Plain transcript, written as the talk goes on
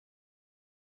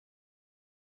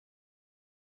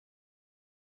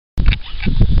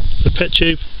pet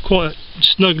tube, quite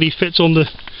snugly fits on the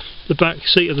back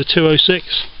seat of the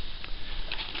 206.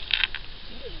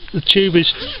 The tube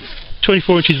is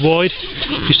 24 inches wide,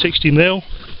 which is 60mm,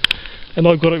 and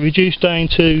I've got it reduced down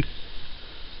to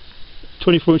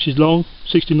 24 inches long,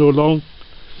 60mm long.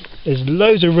 There's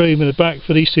loads of room in the back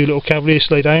for these two little cavaliers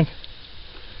to lay down,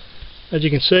 as you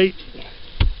can see.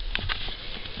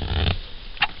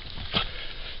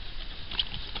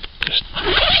 Just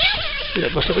get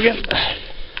it back up again.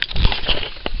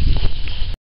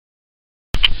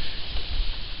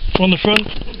 On the front,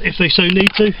 if they so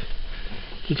need to,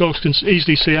 the dogs can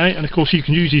easily see out, and of course you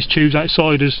can use these tubes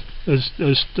outside as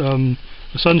a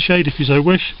sunshade if you so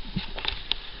wish.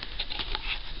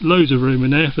 Loads of room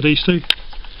in there for these two.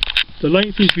 The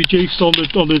length is reduced on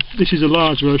the this is a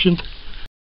large version.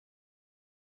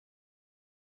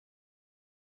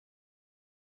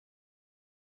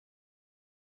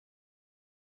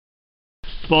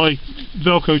 By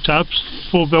Velcro tabs,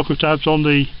 4 Velcro tabs on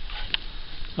the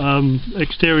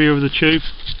exterior of the tube.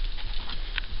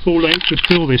 Full length would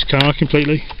fill this car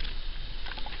completely.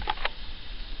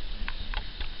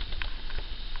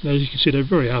 Now, as you can see, they're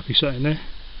very happy sat in there.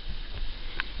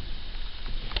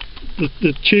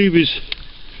 The tube is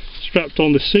strapped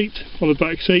on the seat, on the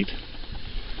back seat.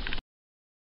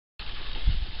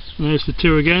 And there's the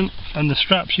two again, and the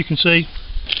straps, you can see,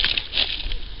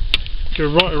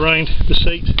 go right around the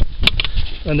seat,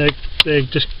 and they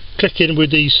just click in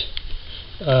with these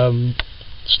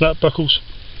snap buckles.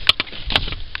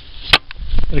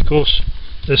 And of course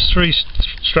there's 3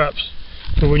 straps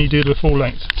for when you do the full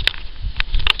length.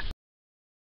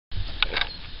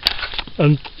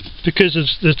 And because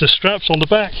there's the straps on the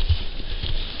back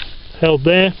held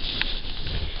there,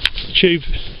 the tube,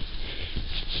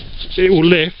 it will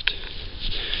lift,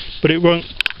 but it won't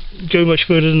go much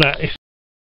further than that.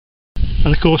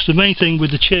 And of course the main thing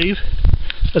with the tube,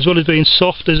 as well as being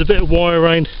soft, there's a bit of wire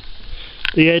around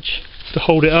the edge to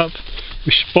hold it up,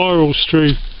 which spirals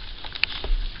through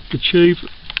the tube.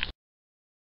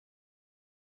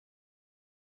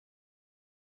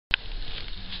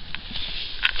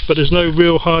 But there's no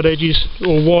real hard edges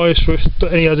or wires for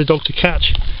any other dog to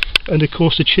catch, and of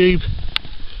course the tube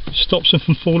stops them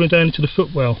from falling down into the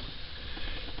footwell,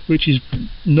 which is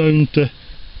known to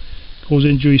cause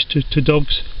injuries to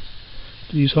dogs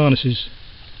that use harnesses.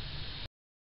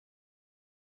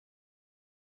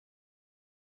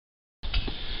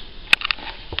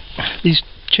 These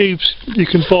tubes, you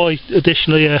can buy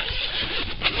additionally a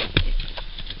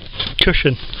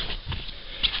cushion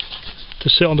to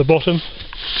sit on the bottom,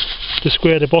 to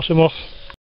square the bottom off.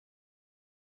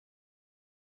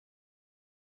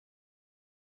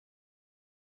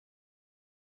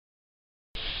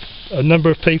 A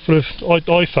number of people have,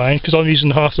 I found, because I'm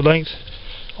using half the length,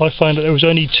 I found that there was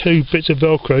only 2 bits of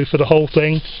Velcro for the whole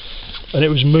thing, and it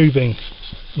was moving,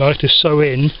 and I had to sew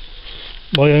in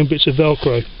my own bits of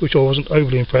Velcro, which I wasn't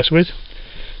overly impressed with.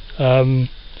 By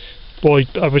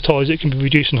advertise it can be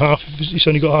reduced in half if it's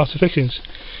only got half the fixings.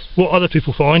 What other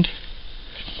people find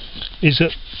is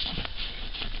that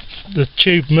the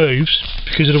tube moves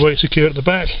because of the way it's secured at the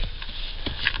back,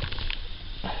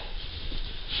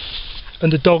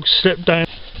 and the dogs slip down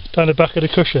the back of the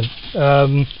cushion,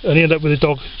 and you end up with the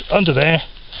dog under there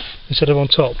instead of on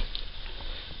top,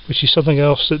 which is something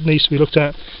else that needs to be looked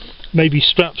at. Maybe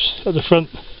straps at the front,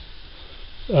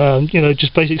 you know,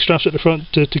 just basic straps at the front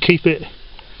to keep it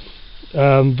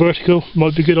vertical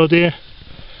might be a good idea.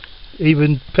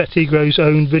 Even Pet Tigro's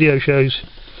own video shows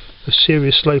a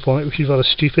serious slope on it, which is rather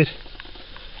stupid.